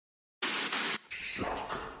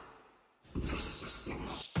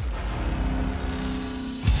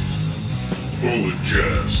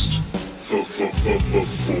Podcast for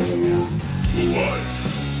life.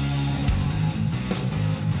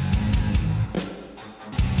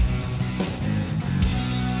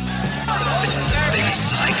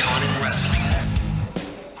 Biggest icon in wrestling.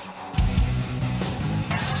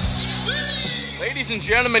 Ladies and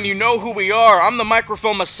gentlemen, you know who we are. I'm the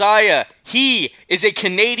microphone messiah. He is a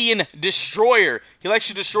Canadian destroyer. He likes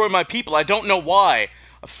to destroy my people. I don't know why.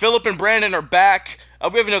 Phillip and Brandon are back.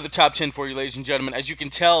 We have another top 10 for you, ladies and gentlemen. As you can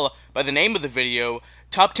tell by the name of the video,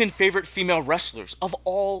 top 10 favorite female wrestlers of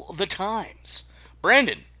all the times.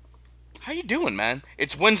 Brandon, how you doing, man?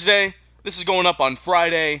 It's Wednesday. This is going up on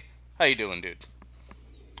Friday. How you doing, dude?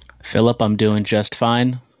 Phillip, I'm doing just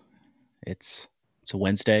fine. It's a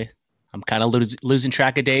Wednesday. I'm kind of losing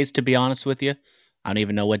track of days, to be honest with you. I don't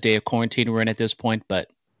even know what day of quarantine we're in at this point, but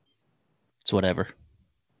it's whatever.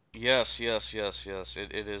 Yes. It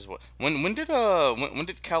is what. When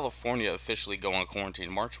did California officially go on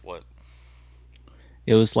quarantine? March what?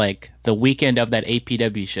 It was like the weekend of that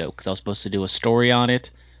APW show because I was supposed to do a story on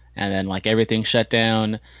it, and then like everything shut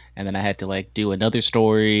down, and then I had to like do another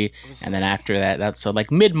story, and then after that, that's so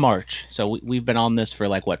like mid-March. So we've been on this for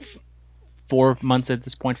like what, 4 months at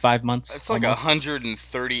this point, 5 months. It's like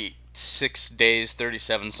 136 days,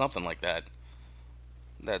 37, something like that.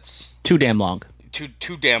 That's too damn long.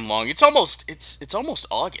 Too damn long. It's almost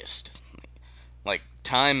August. Like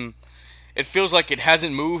time, it feels like it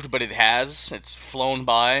hasn't moved, but it has. It's flown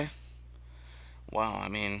by. Wow. I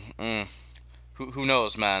mean, who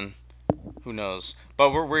knows, man? Who knows?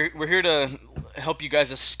 But we're here to help you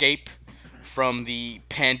guys escape from the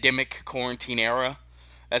pandemic quarantine era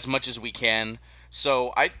as much as we can.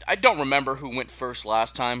 So I don't remember who went first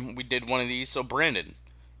last time we did one of these. So Brandon,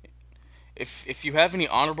 if you have any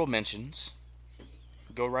honorable mentions,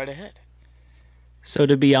 go right ahead. So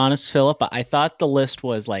to be honest, Phillip, I thought the list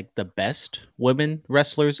was like the best women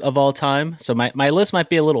wrestlers of all time. So my list might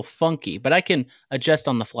be a little funky, but I can adjust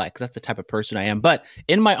on the fly because that's the type of person I am. But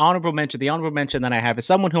in my honorable mention, the honorable mention that I have is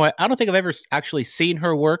someone who I don't think I've ever actually seen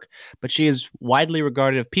her work, but she is widely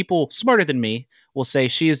regarded. If people smarter than me will say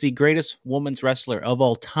she is the greatest women's wrestler of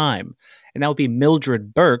all time, and that would be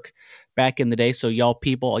Mildred Burke. Back in the day, so y'all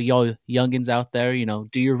youngins out there,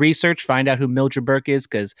 do your research, find out who Mildred Burke is,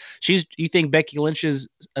 because you think Becky Lynch is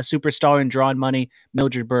a superstar and drawing money,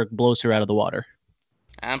 Mildred Burke blows her out of the water.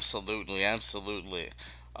 Absolutely.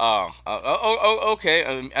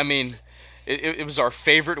 Okay. I mean, it was our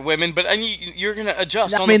favorite women, but you're gonna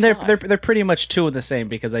adjust. I mean, they're pretty much two of the same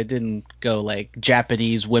because I didn't go like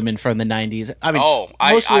Japanese women from the '90s. I mean,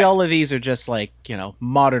 mostly all of these are just like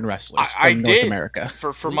modern wrestlers from North America.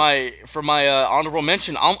 For my honorable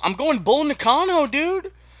mention, I'm going Bull Nakano,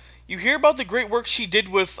 dude. You hear about the great work she did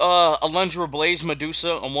with Alundra Blaze Medusa,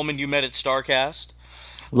 a woman you met at StarCast.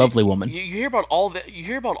 Lovely woman. You hear about all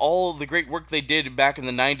the great work they did back in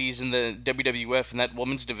the '90s in the WWF and that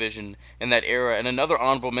women's division in that era. And another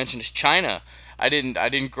honorable mention is Chyna. I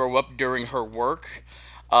didn't grow up during her work,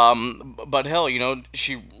 but hell,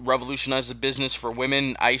 she revolutionized the business for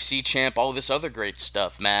women, IC champ, all this other great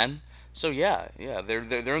stuff, man. So yeah, they're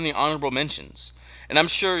in the honorable mentions. And I'm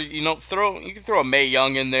sure you can throw a Mae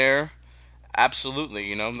Young in there.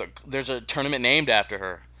 Absolutely, there's a tournament named after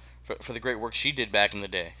her. For the great work she did back in the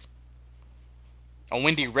day. A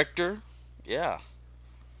Wendy Richter? Yeah.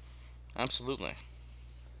 Absolutely.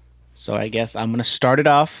 So I guess I'm going to start it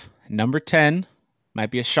off. Number 10.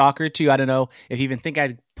 Might be a shocker to you. I don't know if you even think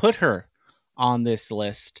I'd put her on this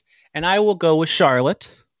list. And I will go with Charlotte.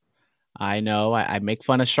 I know I make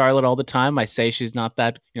fun of Charlotte all the time. I say she's not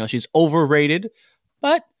that, she's overrated.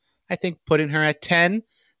 But I think putting her at 10,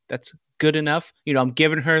 that's good enough. I'm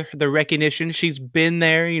giving her the recognition. She's been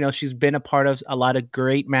there. She's been a part of a lot of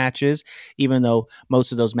great matches, even though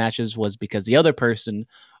most of those matches was because the other person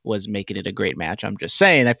was making it a great match. I'm just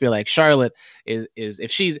saying, I feel like Charlotte is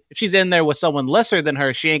if she's in there with someone lesser than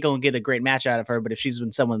her, she ain't gonna get a great match out of her. But if she's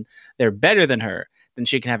with someone they're better than her, then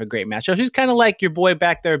she can have a great match. So she's kind of like your boy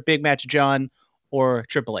back there, Big Match John or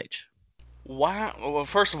Triple H. Wow. Well,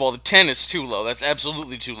 first of all, the 10 is too low. That's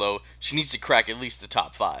absolutely too low. She needs to crack at least the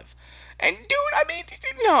top 5. And dude, I mean,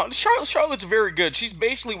 no, Charlotte's very good. She's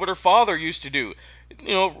basically what her father used to do.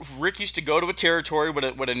 Rick used to go to a territory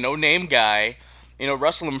with a no-name guy,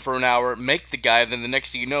 wrestle him for an hour, make the guy, then the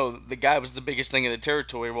next thing you know, the guy was the biggest thing in the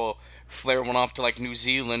territory. Well, Flair went off to like New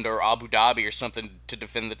Zealand or Abu Dhabi or something to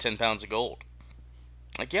defend the 10 pounds of gold.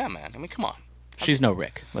 Like, yeah, man. I mean, come on. She's no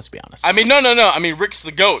Rick, let's be honest. I mean, no. I mean, Rick's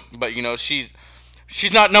the GOAT, but, she's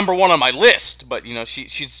not number one on my list. But,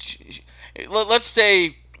 she's let's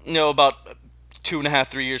say, about 2.5,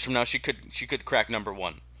 3 years from now, she could crack number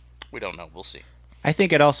one. We don't know. We'll see. I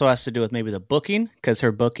think it also has to do with maybe the booking because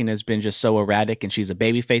her booking has been just so erratic and she's a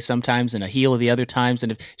babyface sometimes and a heel the other times.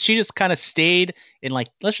 And if she just kind of stayed in, like,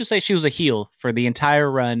 let's just say she was a heel for the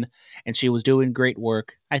entire run and she was doing great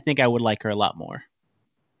work, I think I would like her a lot more.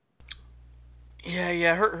 Yeah,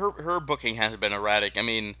 yeah. Her booking has been erratic. I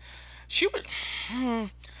mean, she would.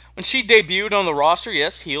 When she debuted on the roster,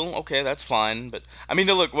 yes, heel. Okay, that's fine. But I mean,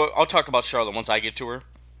 look, well, I'll talk about Charlotte once I get to her.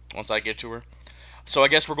 Once I get to her. So I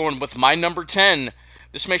guess we're going with my number 10.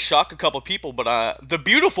 This may shock a couple people, but the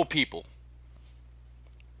beautiful people.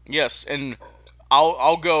 Yes, and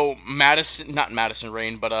I'll go Madison, not Madison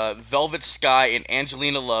Rain, but Velvet Sky and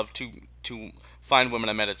Angelina Love, to fine women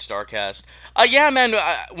I met at Starcast. Yeah, man.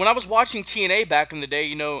 When I was watching TNA back in the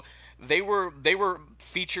day, they were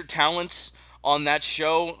featured talents on that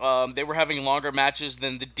show. They were having longer matches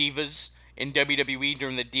than the Divas in WWE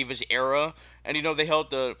during the Divas era. And they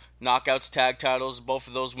held the Knockouts tag titles. Both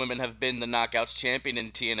of those women have been the Knockouts champion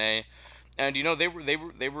in TNA. And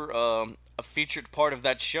they were a featured part of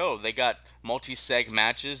that show. They got multi-seg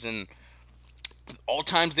matches, and all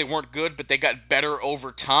times they weren't good, but they got better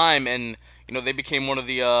over time, and they became one of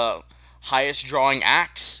the highest drawing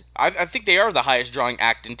acts. I think they are the highest drawing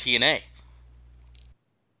act in TNA.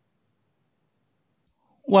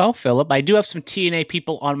 Well, Philip, I do have some TNA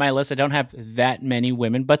people on my list. I don't have that many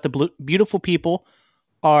women, but the beautiful people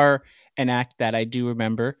are an act that I do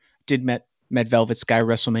remember. Did met Velvet Sky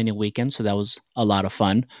WrestleMania weekend, so that was a lot of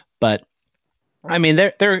fun. But I mean,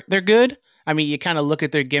 they're good. I mean, you kind of look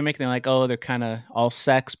at their gimmick, and they're like, oh, they're kind of all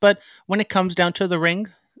sex. But when it comes down to the ring,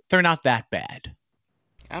 they're not that bad.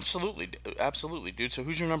 Absolutely, absolutely, dude. So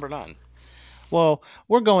who's your number 9? Well,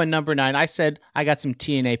 we're going number 9. I said I got some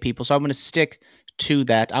TNA people, so I'm going to stick to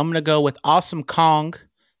that. I'm going to go with Awesome Kong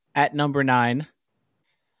at number 9.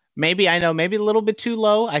 Maybe I know, maybe a little bit too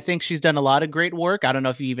low. I think she's done a lot of great work. I don't know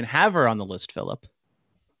if you even have her on the list, Philip.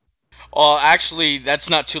 Actually, that's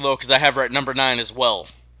not too low because I have her at number 9 as well.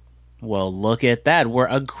 Well, look at that. We're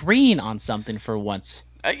agreeing on something for once.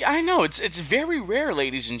 I know it's very rare,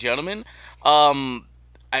 ladies and gentlemen. Um,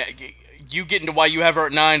 I, you get into why you have her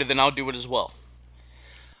at 9, and then I'll do it as well.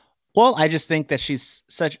 Well, I just think that she's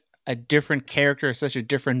such a different character, such a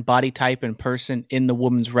different body type and person in the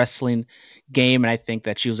women's wrestling game. And I think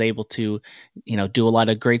that she was able to, do a lot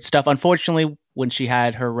of great stuff. Unfortunately, when she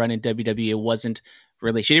had her run in WWE, it wasn't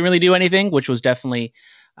really, she didn't really do anything, which was definitely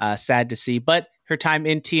sad to see. But her time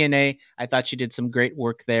in TNA, I thought she did some great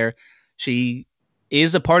work there. She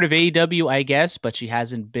is a part of AEW, I guess, but she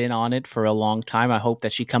hasn't been on it for a long time. I hope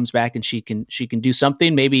that she comes back and she can do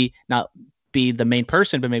something. Maybe not be the main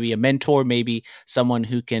person, but maybe a mentor, maybe someone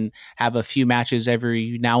who can have a few matches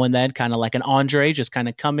every now and then, kind of like an Andre, just kind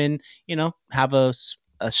of come in, have a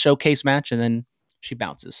showcase match, and then she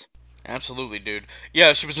bounces. Absolutely, dude.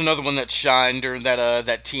 Yeah, she was another one that shined during that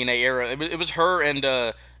TNA era. It was her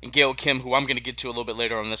and Gail Kim, who I'm going to get to a little bit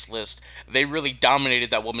later on this list. They really dominated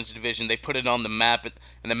that women's division. They put it on the map,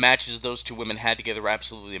 and the matches those two women had together were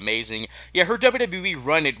absolutely amazing. Yeah, her WWE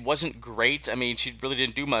run, it wasn't great. I mean, she really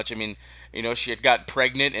didn't do much. I mean, she had got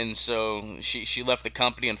pregnant, and so she left the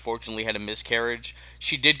company. Unfortunately, had a miscarriage.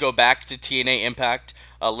 She did go back to TNA Impact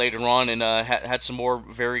later on, and had some more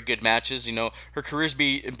very good matches. Her career's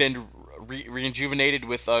been rejuvenated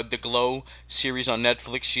with the Glow series on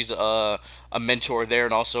Netflix. She's a mentor there,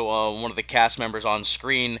 and also one of the cast members on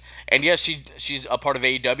screen. And yes, she's a part of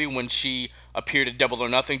AEW. When she appeared at Double or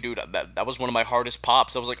Nothing, dude, that was one of my hardest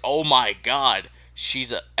pops. I was like, oh my god,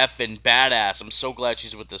 she's a effing badass. I'm so glad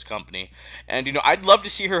she's with this company. And I'd love to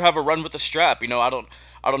see her have a run with the strap.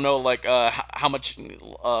 I don't know, like how much.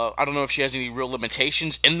 I don't know if she has any real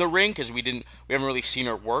limitations in the ring because we haven't really seen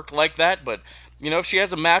her work like that. But if she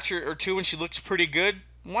has a match or two and she looks pretty good,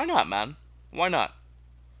 why not, man? Why not?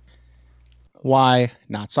 Why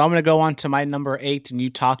not? So I'm going to go on to my number 8, and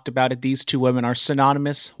you talked about it. These two women are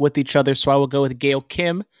synonymous with each other, so I will go with Gail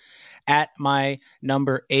Kim at my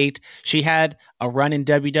number 8. She had a run in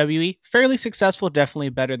WWE, fairly successful, definitely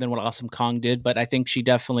better than what Awesome Kong did, but I think she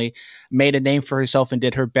definitely made a name for herself and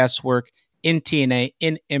did her best work in TNA,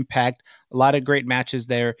 in Impact. A lot of great matches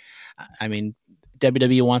there. I mean,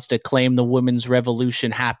 WWE wants to claim the women's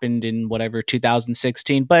revolution happened in whatever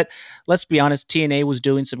 2016, but let's be honest, TNA was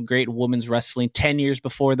doing some great women's wrestling 10 years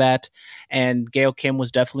before that, and Gail Kim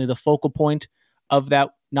was definitely the focal point of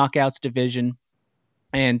that Knockouts division.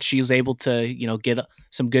 And she was able to, get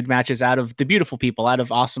some good matches out of the beautiful people, out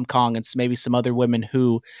of Awesome Kong, and maybe some other women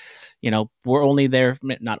who, were only there,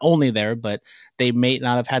 not only there, but they may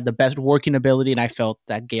not have had the best working ability. And I felt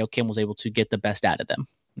that Gail Kim was able to get the best out of them.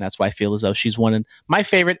 And that's why I feel as though she's one of my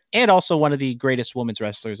favorite and also one of the greatest women's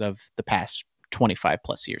wrestlers of the past 25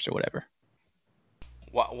 plus years or whatever.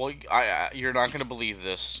 Well, you're not gonna believe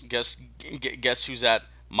this. Guess who's at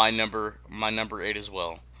my number 8 as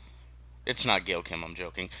well. It's not Gail Kim. I'm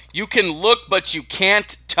joking. You can look, but you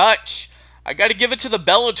can't touch. I got to give it to the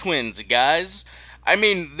Bella Twins, guys. I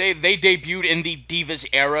mean, they debuted in the Divas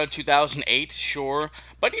era, 2008, sure.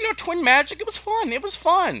 But, Twin Magic, it was fun. It was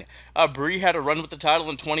fun. Brie had a run with the title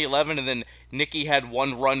in 2011, and then Nikki had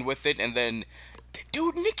one run with it, and then,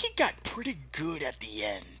 dude, Nikki got pretty good at the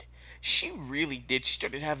end. She really did. She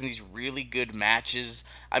started having these really good matches.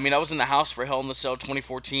 I mean, I was in the house for Hell in the Cell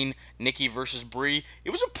 2014, Nikki versus Brie. It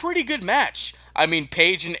was a pretty good match. I mean,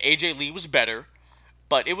 Paige and AJ Lee was better,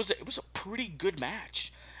 but it was a pretty good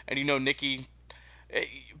match. And Nikki,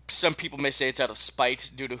 some people may say it's out of spite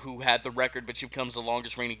due to who had the record, but she becomes the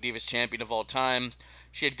longest reigning Divas champion of all time.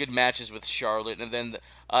 She had good matches with Charlotte, and then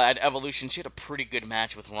at Evolution, she had a pretty good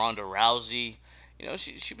match with Ronda Rousey.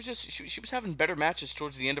 She was having better matches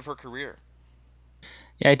towards the end of her career.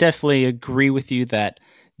 Yeah, I definitely agree with you that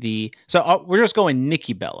we're just going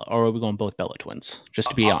Nikki Bella, or are we going both Bella Twins?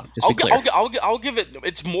 Just to be honest, just to be clear. I'll give it.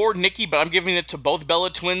 It's more Nikki, but I'm giving it to both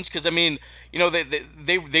Bella Twins because I mean,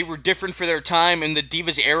 they were different for their time in the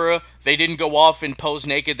Divas era. They didn't go off and pose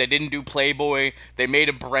naked. They didn't do Playboy. They made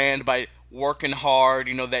a brand by working hard.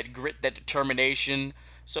 That grit, that determination.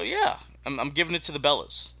 So yeah, I'm giving it to the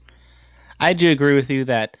Bellas. I do agree with you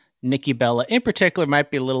that Nikki Bella in particular might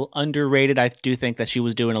be a little underrated. I do think that she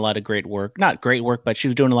was doing a lot of great work. Not great work, but she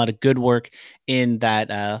was doing a lot of good work in that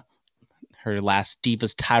her last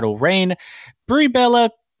Divas title reign. Brie Bella,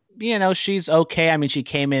 she's okay. I mean, she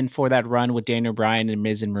came in for that run with Daniel Bryan and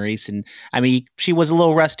Miz and Maurice, and I mean, she was a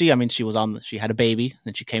little rusty. I mean, she had a baby,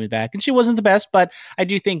 and she came back, and she wasn't the best, but I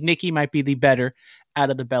do think Nikki might be the better out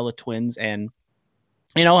of the Bella Twins, and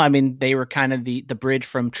I mean, they were kind of the bridge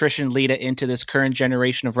from Trish and Lita into this current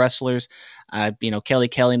generation of wrestlers, Kelly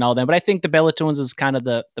and all them. But I think the Bella Twins is kind of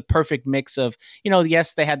the perfect mix of,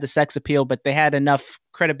 yes, they had the sex appeal, but they had enough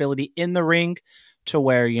credibility in the ring to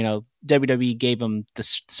where, WWE gave them the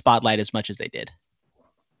spotlight as much as they did.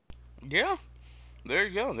 Yeah, there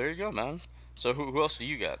you go, man. So who else do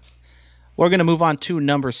you got? We're going to move on to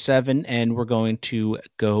number 7, and we're going to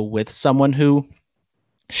go with someone who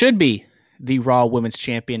should be the Raw Women's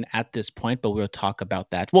Champion at this point, but we'll talk about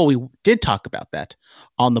that. Well, we did talk about that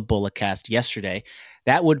on the Bulletcast yesterday.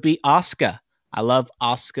 That would be Asuka. I love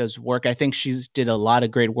Asuka's work. I think she's did a lot of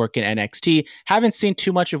great work in NXT. Haven't seen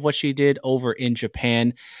too much of what she did over in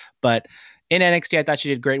Japan, but in NXT, I thought she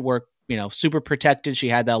did great work. Super protected. She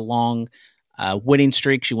had that long winning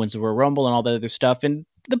streak. She wins the Royal Rumble and all the other stuff. In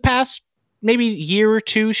the past maybe year or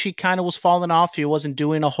two, she kind of was falling off. She wasn't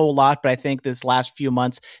doing a whole lot, but I think this last few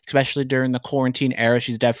months, especially during the quarantine era,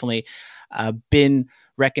 she's definitely been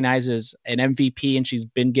recognized as an MVP, and she's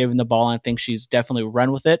been given the ball. And I think she's definitely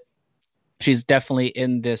run with it. She's definitely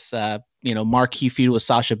in this, marquee feud with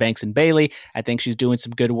Sasha Banks and Bayley. I think she's doing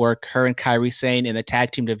some good work. Her and Kairi Sane in the tag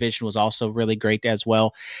team division was also really great as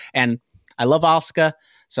well. And I love Asuka,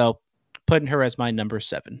 so putting her as my number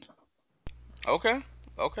 7. Okay.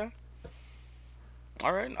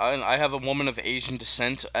 All right, I have a woman of Asian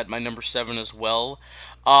descent at my number 7 as well.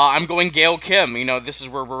 I'm going Gail Kim. This is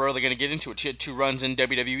where we're really going to get into it. She had 2 runs in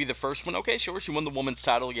WWE. The first one, okay, sure, she won the women's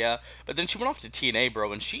title, yeah. But then she went off to TNA,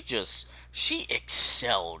 bro, and she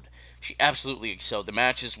excelled. She absolutely excelled. The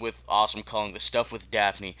matches with Awesome Kong, the stuff with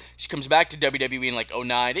Daphne. She comes back to WWE in like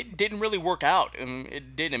 '09. It didn't really work out.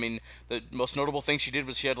 It did. I mean, the most notable thing she did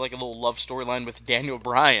was she had like a little love storyline with Daniel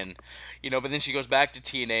Bryan. But then she goes back to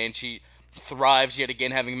TNA and she thrives yet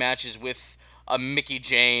again, having matches with a Mickey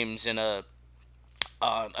James and a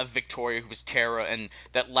Victoria, who was Tara, and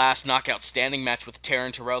that last knockout standing match with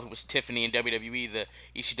Taryn Terrell, who was Tiffany in WWE, the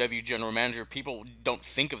ECW general manager. People don't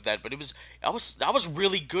think of that, but that was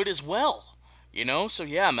really good as well. So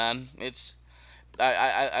yeah, man,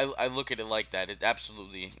 I look at it like that. It's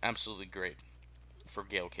absolutely great for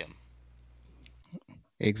Gail Kim.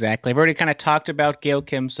 Exactly. I've already kind of talked about Gail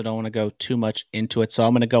Kim, so don't want to go too much into it. So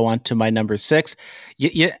I'm going to go on to my number 6.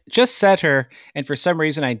 You just said her, and for some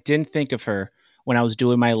reason I didn't think of her when I was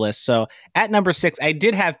doing my list. So at number 6, I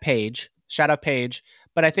did have Paige. Shout out Paige.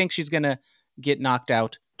 But I think she's going to get knocked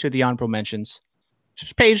out to the honorable mentions.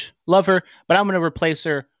 Paige, love her, but I'm going to replace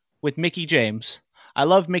her with Mickey James. I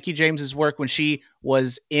love Mickey James's work when she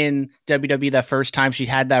was in WWE that first time. She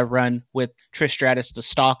had that run with Trish Stratus, the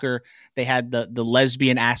stalker. They had the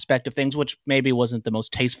lesbian aspect of things, which maybe wasn't the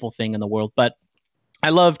most tasteful thing in the world. But I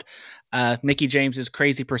loved Mickey James's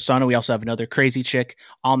crazy persona. We also have another crazy chick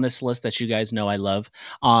on this list that you guys know I love.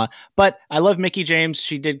 But I love Mickey James.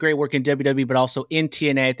 She did great work in WWE, but also in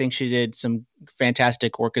TNA. I think she did some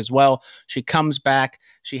fantastic work as well. She comes back.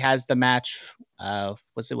 She has the match.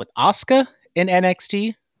 Was it with Asuka in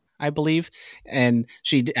NXT? I believe, and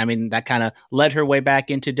I mean, that kind of led her way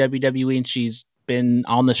back into WWE, and she's been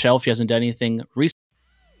on the shelf. She hasn't done anything recently.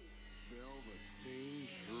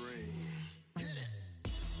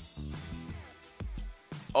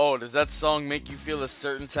 Oh, does that song make you feel a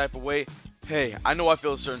certain type of way? Hey, I know I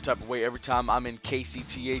feel a certain type of way every time I'm in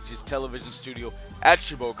KCTH's television studio at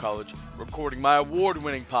Chabot College recording my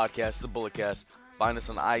award-winning podcast, The Bulletcast. Find us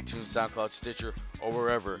on iTunes, SoundCloud, Stitcher, or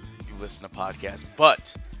wherever you listen to podcasts.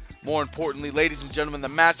 But, more importantly, ladies and gentlemen, the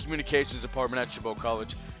Mass Communications Department at Chabot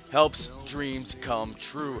College helps dreams come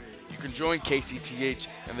true. You can join KCTH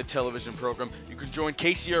and the television program. You can join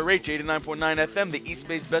KCRH 89.9 FM, the East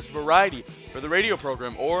Bay's best variety for the radio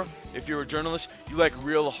program. Or, if you're a journalist, you like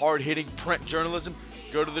real hard-hitting print journalism,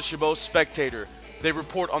 go to the Chabot Spectator. They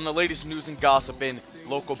report on the latest news and gossip in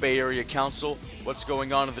local Bay Area Council, what's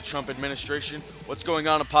going on in the Trump administration, what's going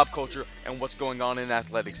on in pop culture, and what's going on in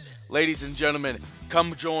athletics. Ladies and gentlemen,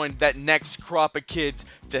 come join that next crop of kids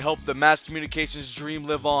to help the mass communications dream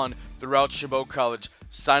live on throughout Chabot College.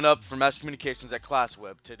 Sign up for mass communications at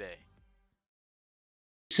ClassWeb today.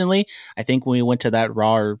 Recently, I think when we went to that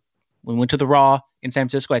Raw, or when we went to the Raw in San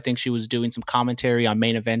Francisco, I think she was doing some commentary on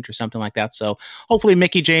Main Event or something like that. So hopefully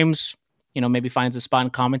Mickey James, maybe finds a spot in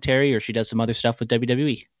commentary, or she does some other stuff with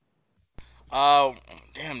WWE.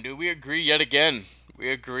 Damn, dude, we agree yet again.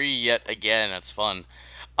 That's fun.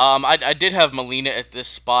 I did have Melina at this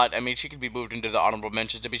spot. I mean, she could be moved into the honorable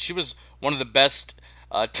mentions. I mean, she was one of the best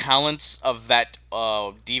talents of that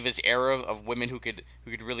Divas era of women who could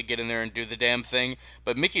really get in there and do the damn thing.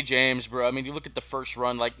 But Mickey James, bro, I mean, you look at the first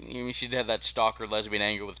run, like, she did have that stalker lesbian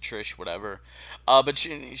angle with Trish, whatever. But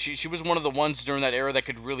she was one of the ones during that era that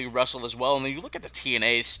could really wrestle as well. And then you look at the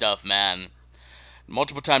TNA stuff, man.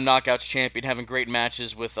 Multiple time knockouts champion, having great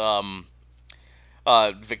matches with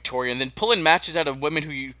Victoria, and then pulling matches out of women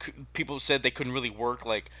who people said they couldn't really work,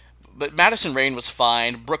 but Madison Rayne was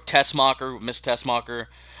fine. Brooke Tessmacher, Miss Tessmacher,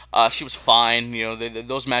 she was fine.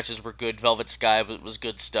 Those matches were good. Velvet Sky was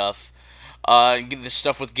good stuff. The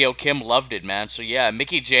stuff with Gail Kim, loved it, man. So yeah,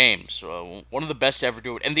 Mickey James, one of the best to ever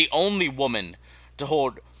do it, and the only woman to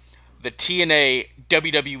hold the TNA,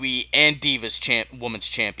 WWE, and Divas Women's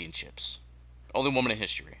Championships. Only woman in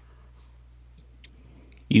history.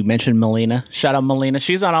 You mentioned Melina. Shout out Melina.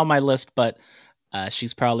 She's not on my list, but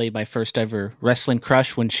she's probably my first ever wrestling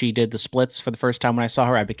crush. When she did the splits for the first time when I saw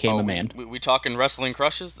her, I became a man. We talking wrestling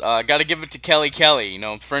crushes? Got to give it to Kelly,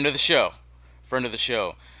 friend of the show.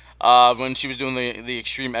 When she was doing the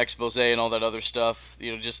Extreme Expose and all that other stuff,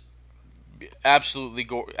 just absolutely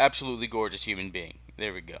gorgeous human being.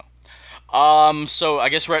 There we go. So I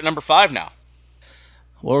guess we're at number 5 now.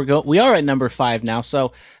 Well, we are at number 5 now.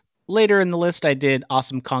 So later in the list, I did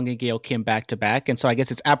Awesome Kong and Gail Kim back to back, and so I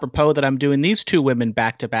guess it's apropos that I'm doing these two women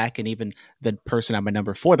back to back, and even the person at my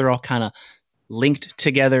number 4. They're all kind of linked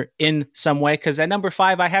together in some way. Because at number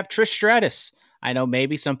 5, I have Trish Stratus. I know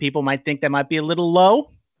maybe some people might think that might be a little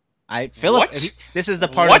low. Philip, this is the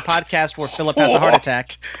part of the podcast where Philip has a heart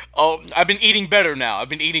attack. Oh, I've been eating better now.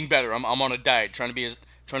 I'm on a diet, trying to be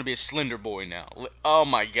a slender boy now. Oh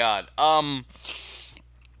my God.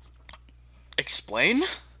 Explain?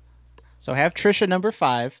 So I have Trish at number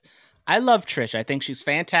 5. I love Trish. I think she's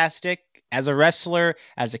fantastic as a wrestler,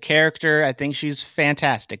 as a character. I think she's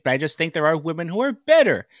fantastic. But I just think there are women who are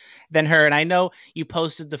better than her. And I know you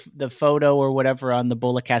posted the photo or whatever on the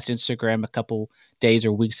Bulletcast Instagram a couple days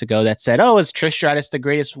or weeks ago that said, "Oh, is Trish Stratus the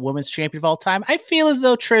greatest women's champion of all time?" I feel as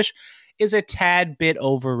though Trish is a tad bit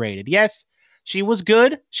overrated. Yes, she was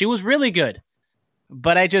good. She was really good.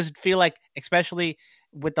 But I just feel like, especially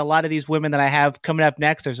with a lot of these women that I have coming up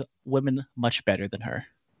next, there's women much better than her.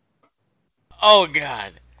 Oh,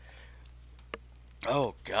 God.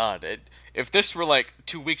 If this were like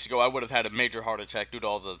 2 weeks ago, I would have had a major heart attack due to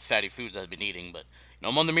all the fatty foods I've been eating. But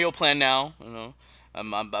I'm on the meal plan now.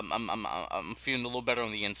 I'm feeling a little better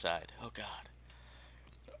on the inside. Oh, God.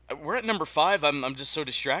 We're at number 5. I'm just so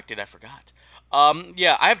distracted. I forgot.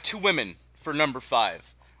 Yeah, I have 2 women for number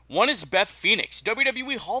 5. One is Beth Phoenix,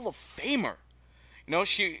 WWE Hall of Famer.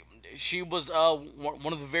 She was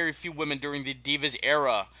one of the very few women during the Divas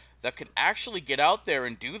era that could actually get out there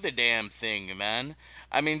and do the damn thing, man.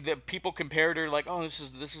 I mean, the people compared her like, "Oh, this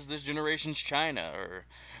is this generation's China,"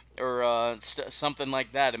 or something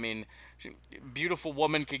like that. I mean, Beautiful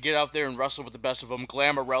woman, could get out there and wrestle with the best of them.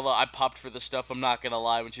 Glamorella, I popped for this stuff, I'm not gonna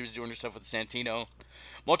lie, when she was doing her stuff with Santino.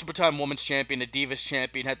 Multiple time women's champion, a Divas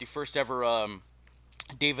champion, had the first ever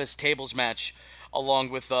Divas tables match along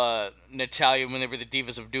with Natalia when they were the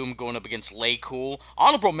Divas of Doom going up against Lay Cool.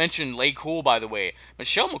 Honorable mention Lay Cool, by the way.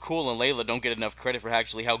 Michelle McCool and Layla don't get enough credit for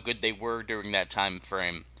actually how good they were during that time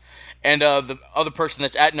frame. And the other person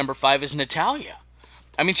that's at number 5 is Natalia.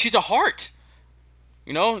 I mean, she's a heart.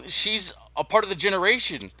 You know, she's a part of the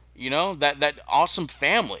generation. You know, that awesome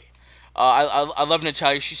family. I love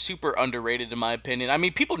Natalia. She's super underrated in my opinion. I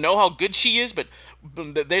mean, people know how good she is, but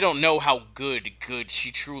they don't know how good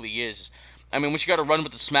she truly is. I mean, when she got a run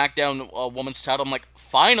with the SmackDown Women's title, I'm like,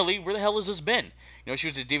 finally, where the hell has this been? You know, she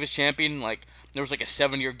was a Divas champion. Like, there was like a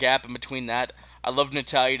 7-year gap in between that. I love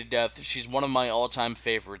Natalia to death. She's one of my all-time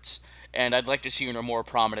favorites, and I'd like to see her in a more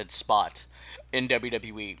prominent spot in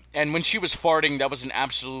WWE. And when she was farting, that was an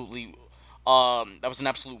absolute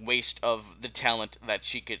waste of the talent that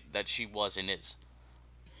she was and is.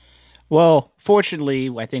 Well,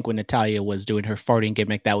 fortunately, I think when Natalia was doing her farting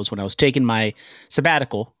gimmick, that was when I was taking my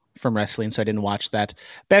sabbatical from wrestling, so I didn't watch that.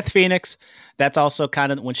 Beth Phoenix, that's also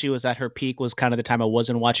kind of when she was at her peak, was kind of the time I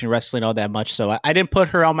wasn't watching wrestling all that much. So I didn't put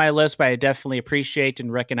her on my list, but I definitely appreciate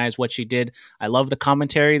and recognize what she did. I love the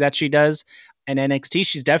commentary that she does. And NXT,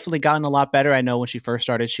 she's definitely gotten a lot better. I know when she first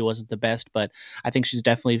started, she wasn't the best, but I think she's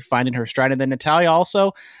definitely finding her stride. And then Natalia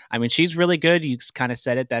also, I mean, she's really good. You kind of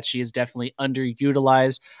said it, that she is definitely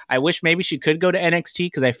underutilized. I wish maybe she could go to NXT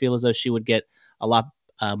because I feel as though she would get a lot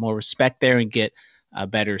more respect there and get a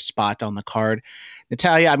better spot on the card.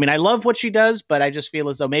 Natalia, I mean, I love what she does, but I just feel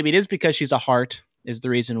as though maybe it is because she's a heart is the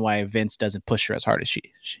reason why Vince doesn't push her as hard as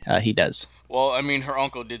he does. Well, I mean, her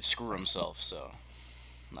uncle did screw himself, so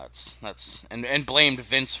that's and blamed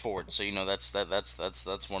Vince for it. So you know that's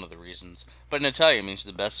one of the reasons. But Natalia, I mean, she's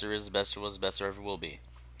the best there is, the best there was, the best there ever will be.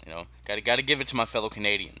 You know, gotta give it to my fellow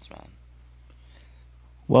Canadians, man.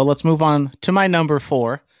 Well, let's move on to my number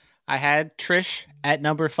 4. I had Trish at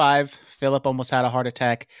number 5. Philip almost had a heart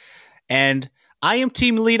attack. And I am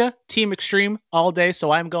Team Lita, Team Extreme all day.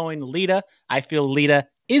 So I'm going Lita. I feel Lita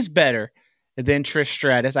is better than Trish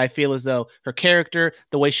Stratus. I feel as though her character,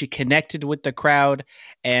 the way she connected with the crowd,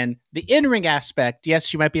 and the in-ring aspect, yes,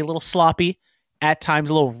 she might be a little sloppy, at times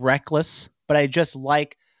a little reckless, but I just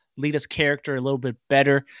like Lita's character a little bit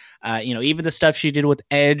better. Even the stuff she did with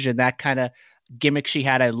Edge and that kind of gimmick she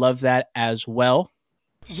had, I love that as well.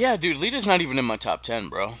 Yeah, dude, Lita's not even in my top 10,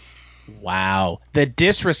 bro. Wow, the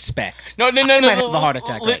disrespect. No. I might have a heart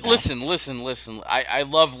attack right now. Listen. I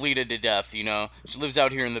love Lita to death. You know, she lives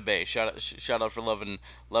out here in the Bay. Shout out for loving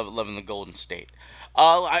the Golden State.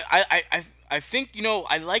 I think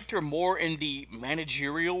I liked her more in the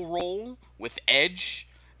managerial role with Edge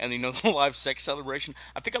and the live sex celebration.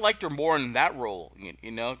 I think I liked her more in that role.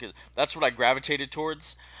 Cause that's what I gravitated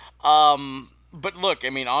towards. But look, I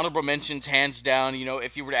mean, honorable mentions hands down.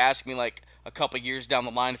 If you were to ask me like a couple years down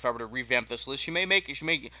the line, if I were to revamp this list, she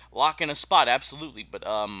may lock in a spot, absolutely. But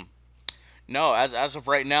no, as of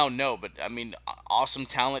right now, no. But I mean, awesome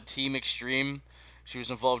talent, Team Extreme. She was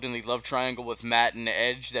involved in the love triangle with Matt and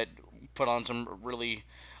Edge that put on some really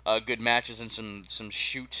good matches and some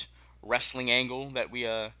shoot wrestling angle that we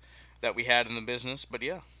had in the business. But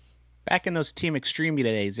yeah, back in those Team Extreme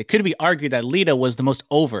days, it could be argued that Lita was the most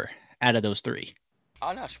over out of those 3.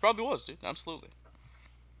 Oh no, she probably was, dude. Absolutely.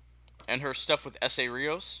 And her stuff with S.A.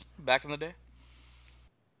 Rios back in the day.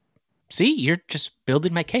 See, you're just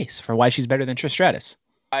building my case for why she's better than Trish Stratus.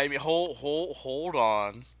 I mean, hold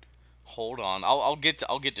on. I'll get to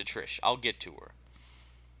Trish. I'll get to her.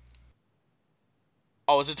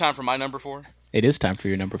 Oh, is it time for my number 4? It is time for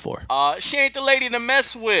your number 4. She ain't the lady to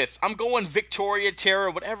mess with. I'm going Victoria,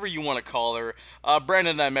 Tara, whatever you want to call her.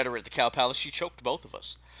 Brandon and I met her at the Cow Palace. She choked both of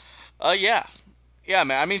us. Yeah,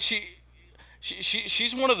 man. I mean,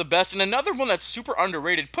 she's one of the best, and another one that's super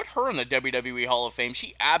underrated. Put her in the WWE Hall of Fame.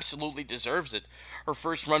 She absolutely deserves it. Her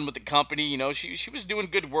first run with the company, she was doing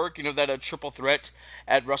good work. That triple threat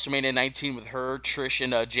at WrestleMania 19 with her, Trish,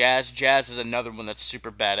 and Jazz. Jazz is another one that's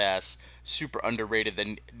super badass, super underrated that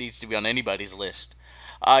needs to be on anybody's list.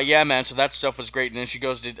 Yeah, man. So that stuff was great, and then she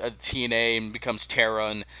goes to TNA and becomes Tara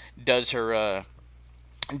and does her.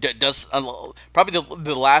 Does probably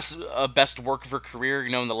the last best work of her career,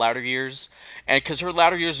 in the latter years. And because her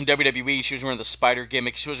latter years in WWE, she was wearing the spider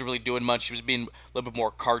gimmick. She wasn't really doing much. She was being a little bit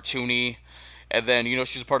more cartoony. And then, she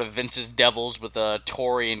was part of Vince's Devils with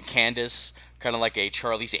Tori and Candice, kind of like a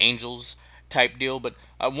Charlie's Angels type deal. But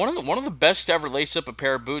one of the best to ever lace up a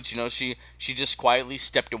pair of boots. She just quietly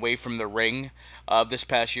stepped away from the ring this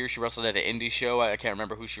past year. She wrestled at an indie show. I can't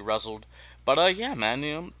remember who she wrestled. But yeah,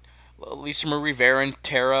 man, Lisa Marie Varon,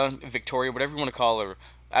 Tara, Victoria, whatever you want to call her,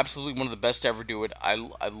 absolutely one of the best to ever do it.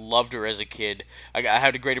 I loved her as a kid. I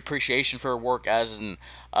had a great appreciation for her work as an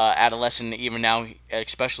adolescent, even now,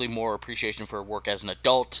 especially more appreciation for her work as an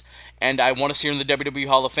adult. And I want to see her in the WWE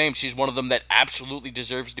Hall of Fame. She's one of them that absolutely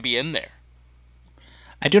deserves to be in there.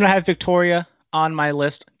 I do not have Victoria on my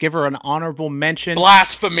list. Give her an honorable mention.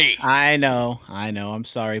 Blasphemy! I know. I'm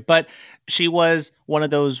sorry. But she was one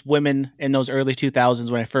of those women in those early 2000s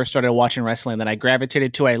when I first started watching wrestling that I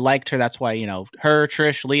gravitated to. I liked her. That's why, her,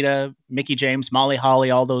 Trish, Lita, Mickey James, Molly Holly,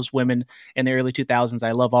 all those women in the early 2000s.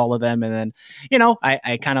 I love all of them. And then,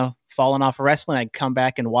 I kind of fallen off of wrestling. I'd come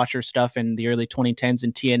back and watch her stuff in the early 2010s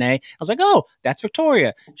in TNA. I was like, oh, that's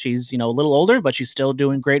Victoria. She's, a little older, but she's still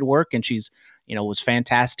doing great work. And she's, was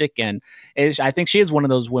fantastic. And I think she is one of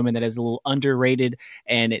those women that is a little underrated,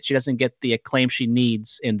 and she doesn't get the acclaim she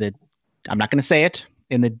needs I'm not going to say it,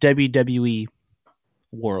 in the WWE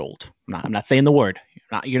world. I'm not saying the word.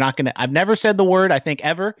 You're not going to, I've never said the word, I think,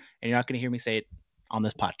 ever, and you're not going to hear me say it on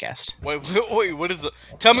this podcast. Wait, what is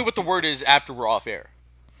tell me what the word is after we're off air.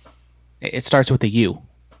 It starts with a U.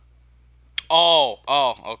 Oh,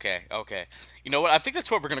 okay. You know what? I think that's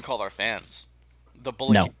what we're going to call our fans. The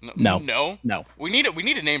bullet. No. We need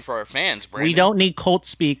a name for our fans, Brandon. We don't need cult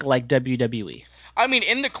speak like WWE. I mean,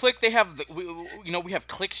 in the click they have we have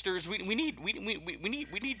clicksters. We need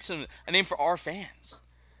a name for our fans.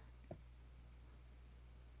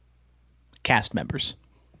 Cast members.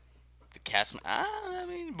 The cast. I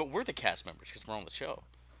mean, but we're the cast members because we're on the show.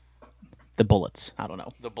 The Bullets. I don't know.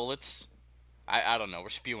 The Bullets. I don't know. We're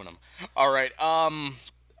spewing them. All right.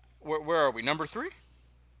 Where are we? Number 3.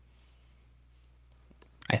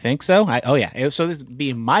 I think so. Oh yeah. So this would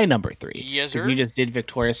be my number 3. Yes, sir. You just did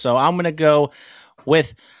Victoria. So I'm gonna go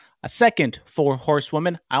with a second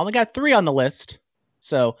 4-horsewoman. I only got 3 on the list.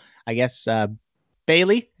 So I guess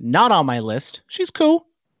Bayley, not on my list. She's cool,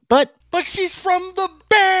 but she's from the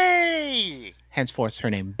Bay. Henceforth, her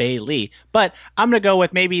name Bayley. But I'm gonna go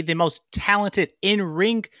with maybe the most talented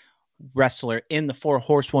in-ring wrestler in the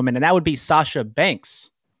 4-horsewoman, and that would be Sasha Banks.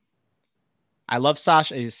 I love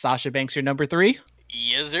Sasha. Is Sasha Banks your number 3?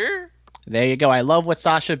 Yes, sir. There you go. I love what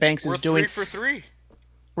Sasha Banks is doing. We're 3 for 3.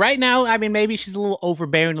 Right now, I mean, maybe she's a little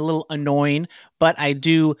overbearing, a little annoying, but I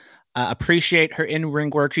do appreciate her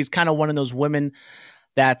in-ring work. She's kind of one of those women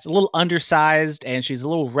that's a little undersized, and she's a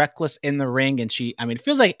little reckless in the ring. And it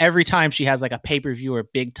feels like every time she has like a pay-per-view or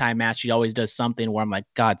big-time match, she always does something where I'm like,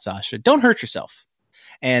 God, Sasha, don't hurt yourself.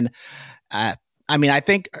 And I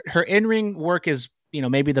think her in-ring work is,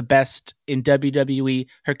 maybe the best in WWE.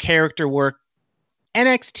 Her character work,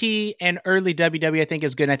 NXT and early WWE, I think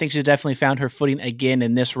is good. And I think she's definitely found her footing again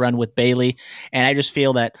in this run with Bayley. And I just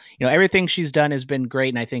feel that, everything she's done has been great.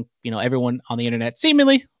 And I think, everyone on the internet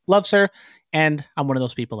seemingly loves her. And I'm one of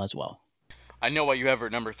those people as well. I know why you have her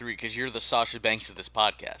at number 3, because you're the Sasha Banks of this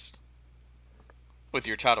podcast. With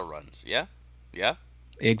your title runs. Yeah? Yeah?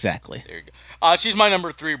 Exactly. There you go. She's my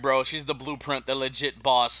number 3, bro. She's the blueprint, the legit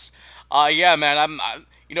boss. Yeah, man.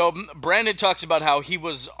 Brandon talks about how he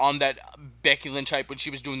was on that Becky Lynch hype when she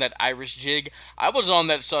was doing that Irish jig. I was on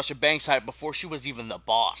that Sasha Banks hype before she was even the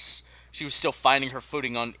boss. She was still finding her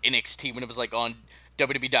footing on NXT when it was like on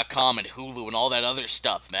WWE.com and Hulu and all that other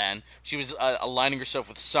stuff, man. She was aligning herself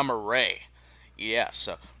with Summer Rae. Yeah,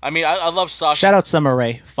 so, I love Sasha. Shout out Summer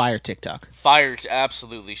Rae. Fire TikTok. Fire,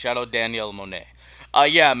 absolutely. Shout out Danielle Monet.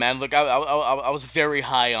 Yeah, man, look, I was very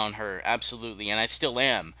high on her, absolutely, and I still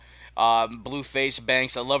am. Blueface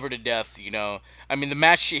Banks, I love her to death, the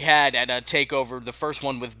match she had at TakeOver, the first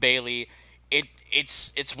one with Bayley,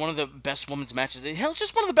 it's one of the best women's matches. Hell, it's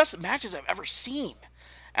just one of the best matches I've ever seen.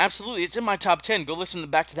 Absolutely, it's in my top 10. Go listen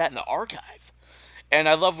back to that in the archive. And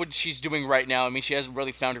I love what she's doing right now. She hasn't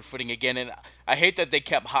really found her footing again, and I hate that they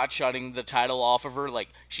kept hot-shotting the title off of her. Like,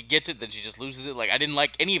 she gets it, then she just loses it. Like, I didn't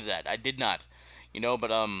like any of that. I did not.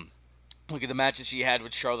 But look at the matches she had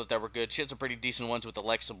with Charlotte that were good. She had some pretty decent ones with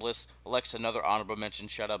Alexa Bliss. Alexa, another honorable mention.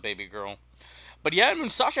 Shout out, baby girl. But yeah,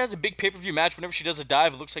 Sasha has a big pay-per-view match. Whenever she does a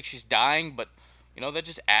dive, it looks like she's dying. But that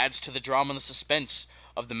just adds to the drama and the suspense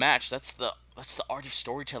of the match. That's the art of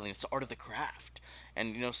storytelling. It's the art of the craft.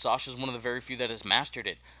 And Sasha's one of the very few that has mastered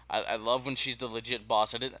it. I love when she's the legit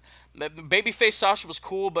boss. Babyface Sasha was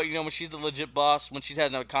cool, but when she's the legit boss, when she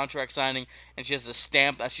has a contract signing and she has the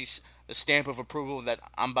stamp that she's the stamp of approval that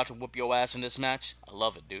I'm about to whoop your ass in this match. I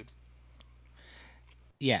love it, dude.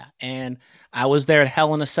 Yeah, and I was there at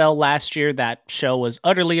Hell in a Cell last year. That show was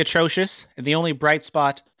utterly atrocious. And the only bright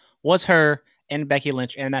spot was her and Becky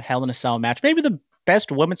Lynch in that Hell in a Cell match. Maybe the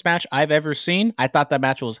best women's match I've ever seen. I thought that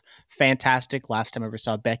match was fantastic. Last time I ever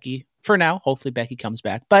saw Becky. For now, hopefully Becky comes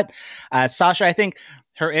back. But Sasha, I think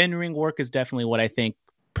her in-ring work is definitely what I think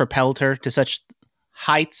propelled her to such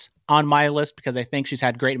heights on my list, because I think she's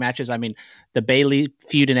had great matches. I mean, the Bayley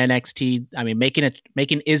feud in NXT, I mean,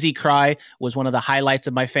 making Izzy cry was one of the highlights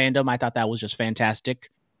of my fandom. I thought that was just fantastic.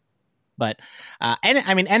 But and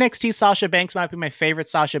I mean, NXT Sasha Banks might be my favorite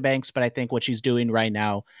Sasha Banks, but I think what she's doing right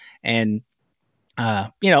now, and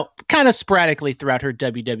kind of sporadically throughout her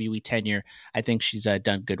WWE tenure, I think she's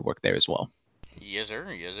done good work there as well. Yes,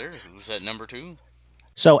 sir. Yes, sir. Who's at number 2?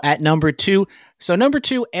 So at number two, number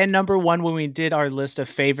 2 and number 1, when we did our list of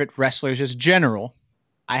favorite wrestlers as general,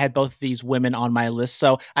 I had both of these women on my list.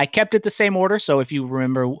 So I kept it the same order. So if you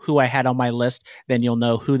remember who I had on my list, then you'll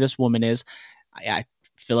know who this woman is.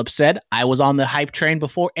 Phillip said I was on the hype train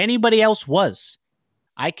before anybody else was.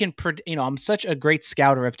 I'm such a great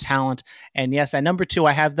scouter of talent. And yes, at number 2,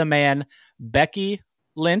 I have the man, Becky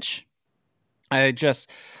Lynch. I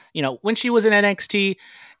just, when she was in NXT,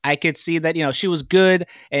 I could see that, she was good,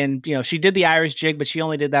 and, she did the Irish jig, but she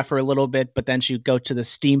only did that for a little bit. But then she'd go to the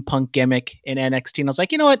steampunk gimmick in NXT. And I was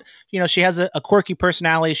like, you know what? She has a quirky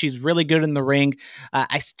personality. She's really good in the ring.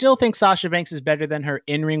 I still think Sasha Banks is better than her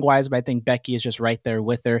in-ring wise, but I think Becky is just right there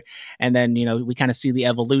with her. And then, we kind of see the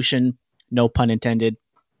evolution, no pun intended.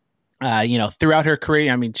 Throughout her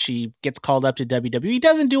career, I mean, she gets called up to WWE,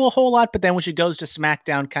 doesn't do a whole lot, but then when she goes to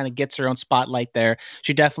SmackDown, kind of gets her own spotlight there.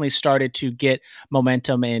 She definitely started to get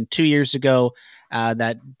momentum. And 2 years ago,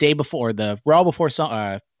 that day before the Raw before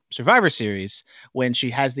Survivor Series, when she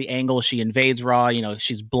has the angle, she invades Raw,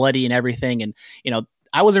 she's bloody and everything. And,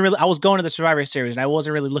 I was going to the Survivor Series, and I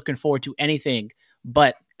wasn't really looking forward to anything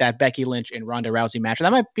but that Becky Lynch and Ronda Rousey match.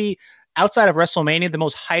 That might be, outside of WrestleMania, the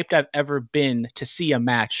most hyped I've ever been to see a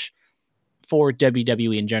match for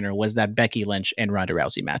WWE in general, was that Becky Lynch and Ronda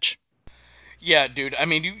Rousey match. Yeah, dude. I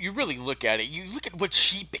mean, you really look at it. You look at what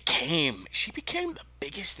she became. She became the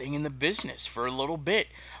biggest thing in the business for a little bit.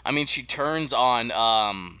 I mean, she turns on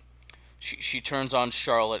she turns on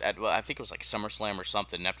Charlotte at, well, I think it was like SummerSlam or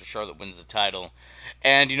something, after Charlotte wins the title.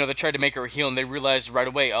 And they tried to make her a heel, and they realized right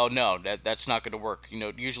away, oh no, that's not going to work.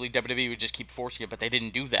 Usually WWE would just keep forcing it, but they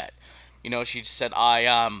didn't do that. She said, I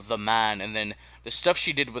am the man. And then the stuff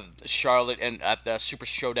she did with Charlotte and at the Super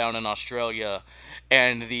Showdown in Australia,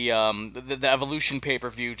 and the Evolution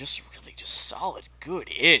pay-per-view, just really just solid,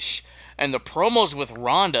 good-ish. And the promos with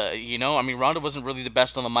Ronda, I mean, Ronda wasn't really the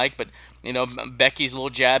best on the mic, but, Becky's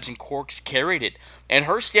little jabs and quirks carried it. And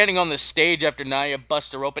her standing on the stage after Nia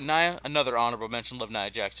bust her open. Nia, another honorable mention, love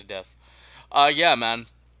Nia Jax to death. Yeah, man.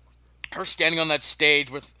 Her standing on that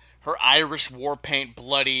stage with her Irish war paint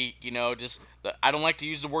bloody, I don't like to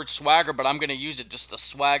use the word swagger, but I'm going to use it, just the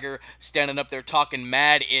swagger, standing up there talking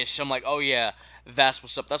mad-ish. I'm like, oh yeah, that's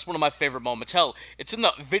what's up. That's one of my favorite moments. Hell, it's in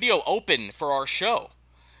the video open for our show.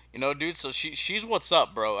 Dude, so she's what's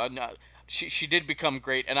up, bro. She did become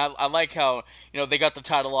great, and I like how, they got the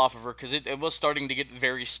title off of her, because it was starting to get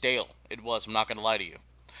very stale. It was, I'm not going to lie to you.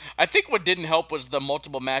 I think what didn't help was the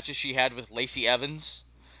multiple matches she had with Lacey Evans.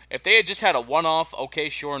 If they had just had a one-off, okay,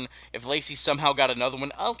 sure, and if Lacey somehow got another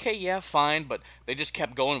one, okay, yeah, fine, but they just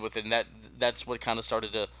kept going with it, and that's what kind of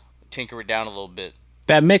started to tinker it down a little bit.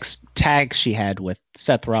 That mixed tag she had with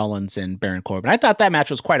Seth Rollins and Baron Corbin, I thought that match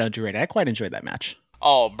was quite underrated. I quite enjoyed that match.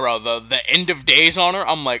 Oh, bro, the end of days on her,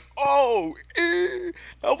 I'm like,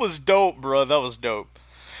 that was dope, bro, that was dope.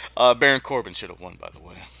 Baron Corbin should have won, by the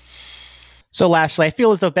way. So lastly, I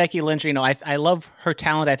feel as though Becky Lynch, I love her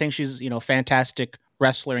talent. I think she's, fantastic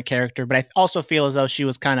wrestler and character, but I also feel as though she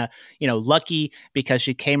was kind of, lucky, because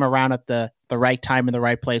she came around at the right time in the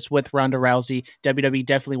right place with Ronda Rousey. WWE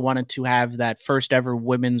definitely wanted to have that first ever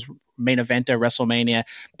women's main event at WrestleMania.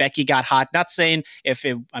 Becky got hot. Not saying if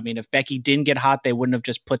Becky didn't get hot, they wouldn't have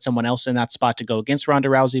just put someone else in that spot to go against Ronda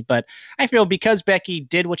Rousey. But I feel because Becky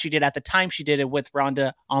did what she did at the time she did it with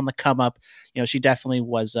Ronda on the come up, she definitely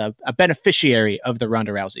was a beneficiary of the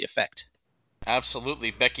Ronda Rousey effect. Absolutely.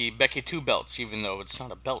 Becky 2 belts, even though it's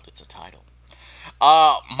not a belt, it's a title.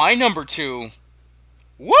 My number 2,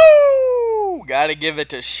 woo! Gotta give it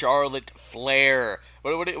to Charlotte Flair.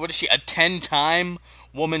 What is she, a 10-time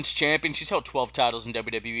women's champion? She's held 12 titles in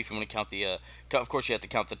WWE, if you want to count the, of course you have to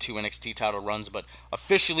count the 2 NXT title runs, but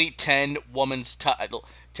officially 10 women's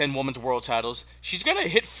world titles. She's gonna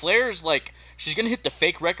hit Flair's, she's gonna hit the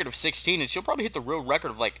fake record of 16, and she'll probably hit the real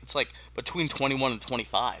record of, it's between 21 and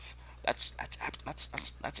 25. That's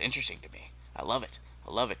interesting to me. I love it.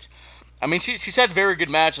 I mean, she's had very good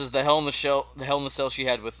matches. The Hell in the Cell she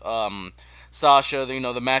had with Sasha,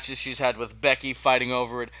 the matches she's had with Becky fighting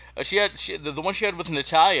over it. The one she had with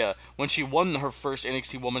Natalya when she won her first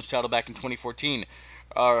NXT Women's title back in 2014.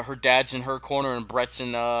 Her dad's in her corner and Brett's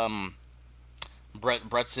in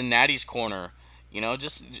Natty's corner.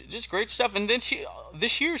 Just great stuff. And then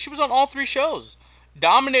this year she was on all 3 shows,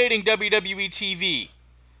 dominating WWE TV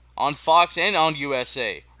on Fox and on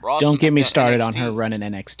USA. Don't get me started on her run in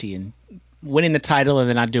NXT and winning the title and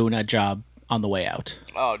then not doing a job on the way out.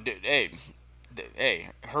 Oh, dude, hey,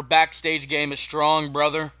 her backstage game is strong,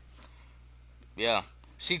 brother. Yeah.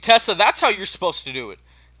 See, Tessa, that's how you're supposed to do it.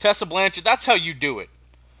 Tessa Blanchard, that's how you do it.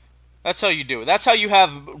 That's how you do it. That's how you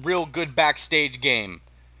have real good backstage game.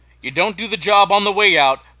 You don't do the job on the way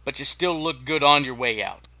out, but you still look good on your way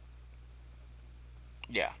out.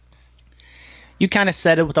 Yeah. You kind of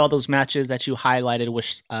said it with all those matches that you highlighted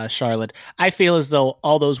with Charlotte. I feel as though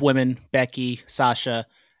all those women, Becky, Sasha,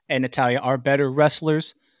 and Natalya, are better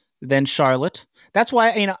wrestlers than Charlotte. That's why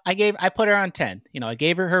I put her on 10. I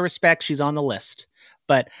gave her respect. She's on the list,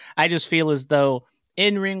 but I just feel as though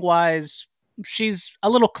in-ring wise, she's a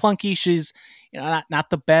little clunky. She's not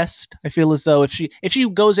the best. I feel as though if she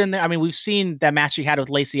goes in there, I mean, we've seen that match she had with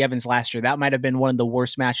Lacey Evans last year. That might have been one of the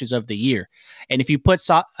worst matches of the year. And if you put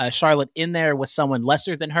Charlotte in there with someone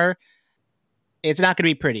lesser than her, it's not going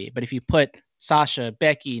to be pretty. But if you put Sasha,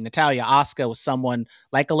 Becky, Natalya, Asuka with someone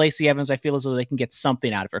like a Lacey Evans, I feel as though they can get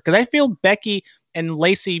something out of her. Because I feel Becky and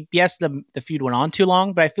Lacey, yes, the feud went on too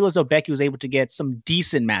long, but I feel as though Becky was able to get some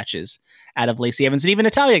decent matches out of Lacey Evans. And even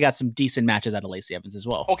Natalya got some decent matches out of Lacey Evans as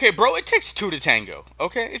well. Okay, bro, it takes 2 to tango.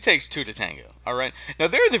 Okay? It takes 2 to tango. All right? Now,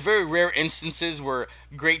 there are the very rare instances where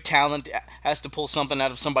great talent has to pull something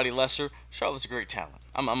out of somebody lesser. Charlotte's a great talent.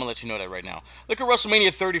 I'm going to let you know that right now. Look at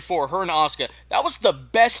WrestleMania 34, her and Asuka. That was the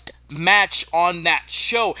best match on that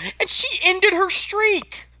show. And she ended her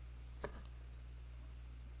streak.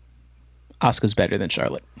 Asuka's better than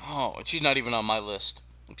Charlotte. Oh, she's not even on my list.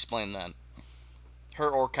 Explain that. Her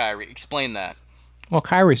or Kyrie. Explain that. Well,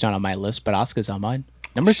 Kyrie's not on my list, but Asuka's on mine.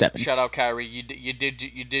 Number 7. Shout out Kyrie. You did.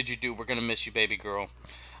 We're gonna miss you, baby girl.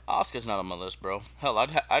 Asuka's not on my list, bro. Hell,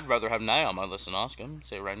 I'd rather have Nia on my list than Asuka. I'm gonna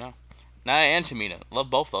say it right now. Nia and Tamina. Love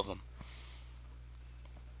both of them.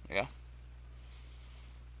 Yeah.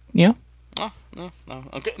 Yeah. Oh, no.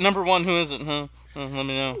 Okay, number 1. Who is it? Huh? Let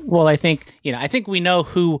me know. Well, I think we know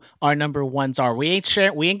who our number ones are. We ain't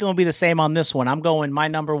gonna be the same on this one. My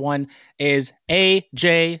number 1 is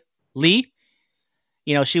AJ Lee.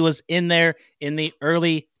 She was in there in the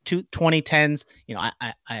early 2010s.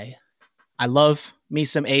 I love me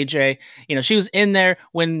some AJ. She was in there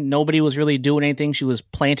when nobody was really doing anything. She was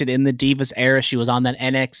planted in the Divas era. She was on that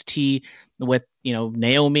NXT with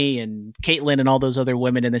Naomi and Caitlyn and all those other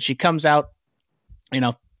women, and then she comes out.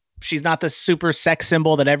 She's not the super sex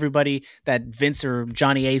symbol that Vince or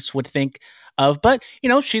Johnny Ace would think of, but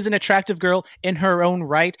she's an attractive girl in her own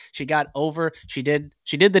right. She got over. She did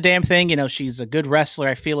the damn thing. She's a good wrestler.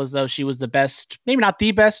 I feel as though she was the best, maybe not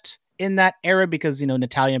the best in that era, because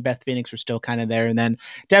Natalya and Beth Phoenix were still kind of there. And then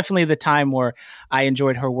definitely the time where I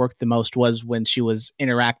enjoyed her work the most was when she was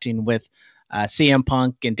interacting with CM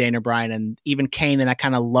Punk and Dana Bryan and even Kane and that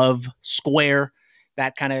kind of love square,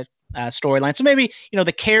 that kind of storyline. So maybe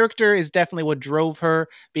the character is definitely what drove her,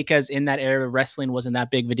 because in that era wrestling wasn't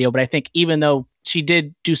that big of a deal. But I think even though she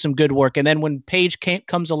did do some good work, and then when Paige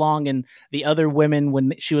comes along and the other women,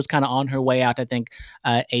 when she was kind of on her way out, I think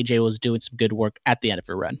AJ was doing some good work at the end of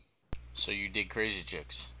her run. So you did Crazy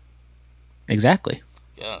Chicks. Exactly.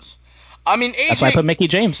 Yes. I mean, AJ... That's why I put Mickie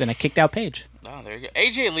James and I kicked out Paige. Oh, there you go.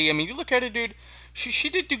 AJ Lee, I mean, you look at it, dude, she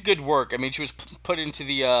did do good work. I mean, she was put into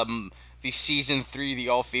the season 3, the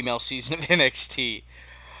all-female season of NXT.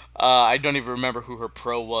 I don't even remember who her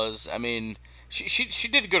pro was. I mean, she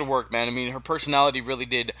did good work, man. I mean, her personality really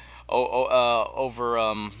did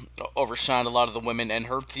overshine a lot of the women, and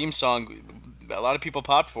her theme song, a lot of people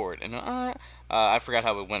popped for it. And I forgot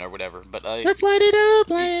how it went or whatever. But let's light it up,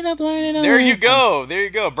 light it up, light it up. There you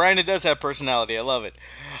go. Brandon does have personality. I love it.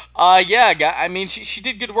 I mean, she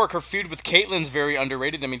did good work. Her feud with Caitlyn's very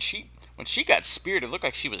underrated. I mean, when she got speared, it looked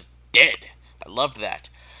like she was dead. I loved that.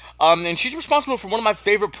 And she's responsible for one of my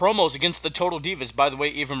favorite promos against the Total Divas. By the way,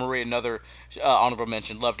 Eva Marie, another honorable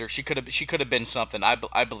mention. Loved her. She could have been something.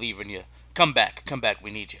 I believe in you. Come back. We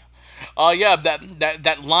need you.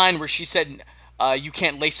 That line where she said, "You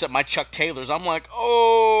can't lace up my Chuck Taylors." I'm like,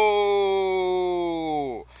 oh.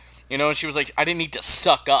 And she was like, I didn't need to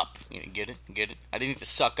suck up. Get it? I didn't need to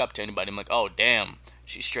suck up to anybody. I'm like, oh damn,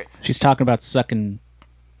 she's straight. She's talking about sucking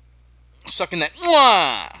that.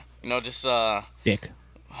 Mwah! Just dick.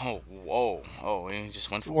 Oh, whoa. Oh, we just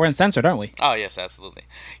went for... We're uncensored, aren't we? Oh, yes, absolutely.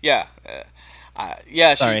 Yeah.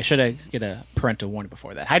 Yeah, Sorry, I should have get a parental warning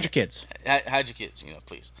before that. Hide your kids. hide your kids,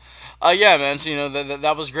 please. Yeah, man. So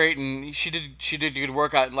that was great, and she did good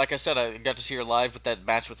work. Like I said, I got to see her live with that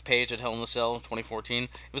match with Paige at Hell in a Cell 2014. It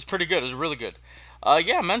was pretty good. It was really good.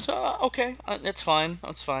 Yeah, man. So okay, it's fine.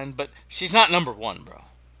 That's fine. But she's not number one, bro.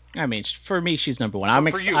 I mean, for me, she's number one.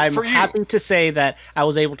 For I'm you, I'm for you. happy to say that I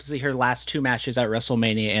was able to see her last two matches at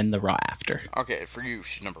WrestleMania and the Raw after. Okay, for you,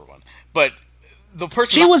 she's number one. But the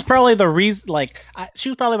person She was probably the reason. She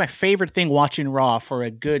was probably my favorite thing watching Raw for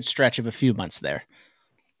a good stretch of a few months there.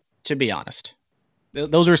 To be honest,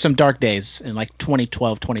 those were some dark days in like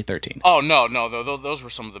 2012, 2013. Oh no, those were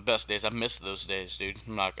some of the best days. I missed those days, dude.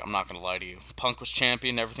 I'm not gonna lie to you. Punk was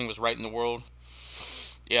champion. Everything was right in the world.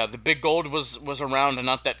 Yeah, the big gold was around and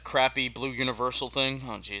not that crappy blue universal thing.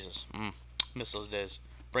 Oh, Jesus. Miss those days.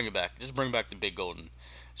 Bring it back. Just bring back the big gold and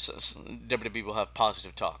WWE will have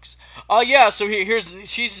positive talks. Yeah, so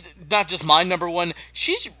she's not just my number one.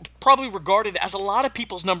 She's probably regarded as a lot of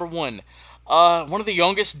people's number one. One of the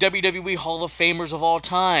youngest WWE Hall of Famers of all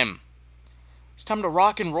time. It's time to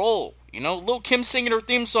rock and roll. Lil' Kim singing her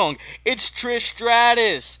theme song. It's Trish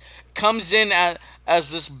Stratus. Comes in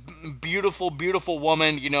as this beautiful, beautiful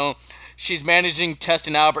woman. She's managing Test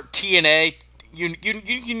and Albert TNA. You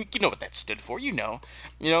know what that stood for.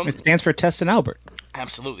 It stands for Test and Albert.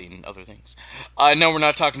 Absolutely, and other things. No, we're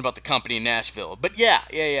not talking about the company in Nashville, but yeah.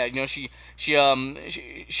 She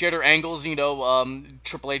had her angles.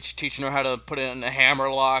 Triple H teaching her how to put in a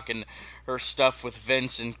hammerlock and her stuff with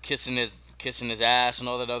Vince and kissing his ass and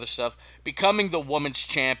all that other stuff. Becoming the women's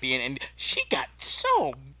champion, and she got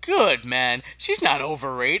so good, man. She's not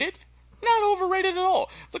overrated. Not overrated at all.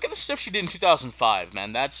 Look at the stuff she did in 2005,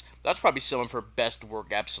 man. That's probably some of her best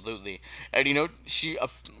work, absolutely. And she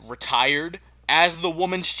retired as the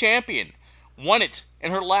women's champion. Won it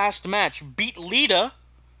in her last match. Beat Lita,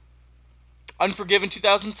 Unforgiven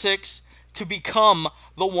 2006, to become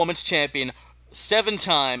the women's champion.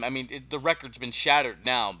 7-time. I mean, the record's been shattered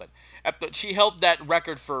now, but she held that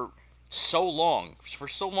record for so long.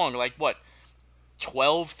 Like, what,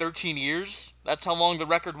 12, 13 years? That's how long the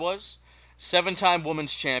record was? 7-time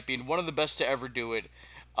women's champion. One of the best to ever do it.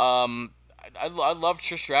 I love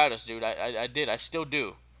Trish Stratus, dude. I did. I still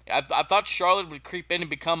do. I thought Charlotte would creep in and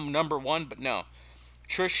become number one, but no.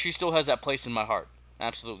 Trish, she still has that place in my heart.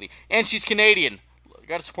 Absolutely. And she's Canadian.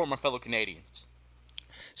 Gotta support my fellow Canadians.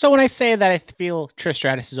 So when I say that I feel Trish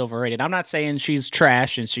Stratus is overrated, I'm not saying she's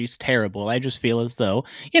trash and she's terrible. I just feel as though,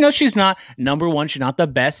 she's not number one. She's not the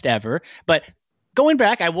best ever. But going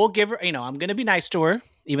back, I will give her, I'm going to be nice to her,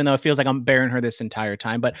 even though it feels like I'm bearing her this entire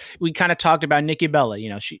time. But we kind of talked about Nikki Bella.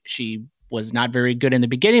 She was not very good in the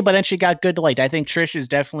beginning, but then she got good late. I think Trish is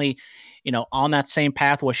definitely, on that same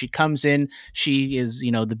path where she comes in, she is,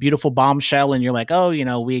 the beautiful bombshell, and you're like, oh,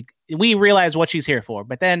 we realize what she's here for.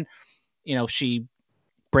 But then, she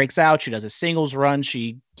breaks out. She does a singles run.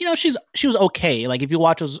 She was okay. Like if you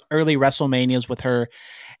watch those early WrestleManias with her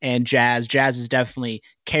and Jazz is definitely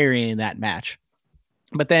carrying that match.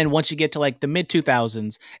 But then once you get to like the mid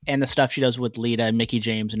 2000s and the stuff she does with Lita and Mickie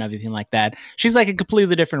James and everything like that, she's like a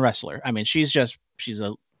completely different wrestler. I mean, she's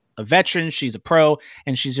a veteran, she's a pro,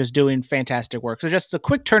 and she's just doing fantastic work. So just a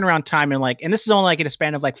quick turnaround time, and this is only like in a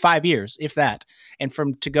span of like 5 years, if that. And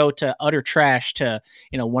to go to utter trash to,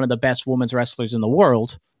 one of the best women's wrestlers in the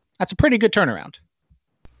world, that's a pretty good turnaround.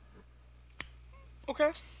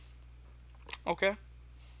 Okay.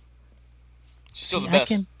 She's still the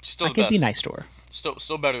best. I can be nice to her.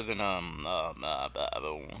 Still better than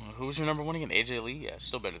who's your number one again? AJ Lee? Yeah,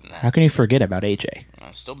 still better than that. How can you forget about AJ?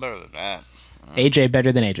 Still better than that. AJ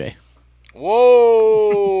better than AJ.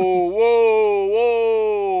 Whoa,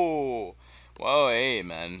 hey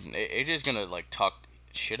man, AJ's gonna like talk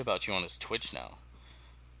shit about you on his Twitch now.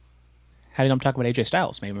 How did I'm talking about AJ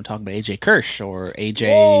Styles? Maybe I'm talking about AJ Kirsch or AJ.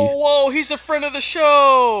 Whoa, he's a friend of the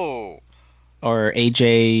show. Or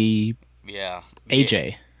AJ. Yeah.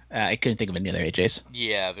 AJ. I couldn't think of any other AJs.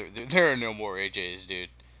 Yeah, there are no more AJs, dude.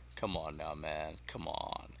 Come on now, man. Come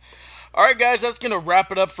on. All right, guys, that's going to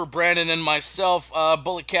wrap it up for Brandon and myself.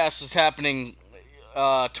 Bulletcast is happening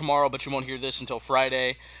tomorrow, but you won't hear this until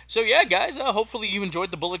Friday. So, yeah, guys, hopefully you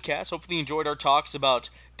enjoyed the Bulletcast. Hopefully you enjoyed our talks about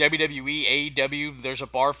WWE, AEW. There's a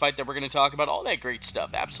bar fight that we're going to talk about. All that great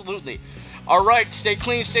stuff. Absolutely. All right, stay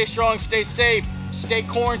clean, stay strong, stay safe, stay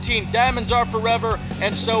quarantined. Diamonds are forever,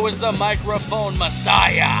 and so is the microphone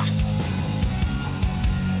messiah.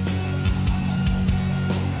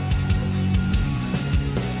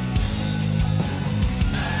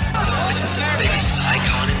 The biggest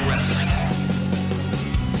icon in wrestling.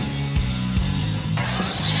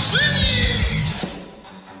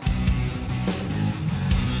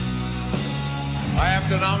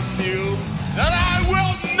 you that I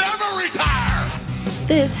will never retire.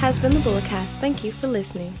 This has been the Bulletcast. Thank you for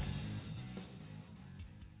listening.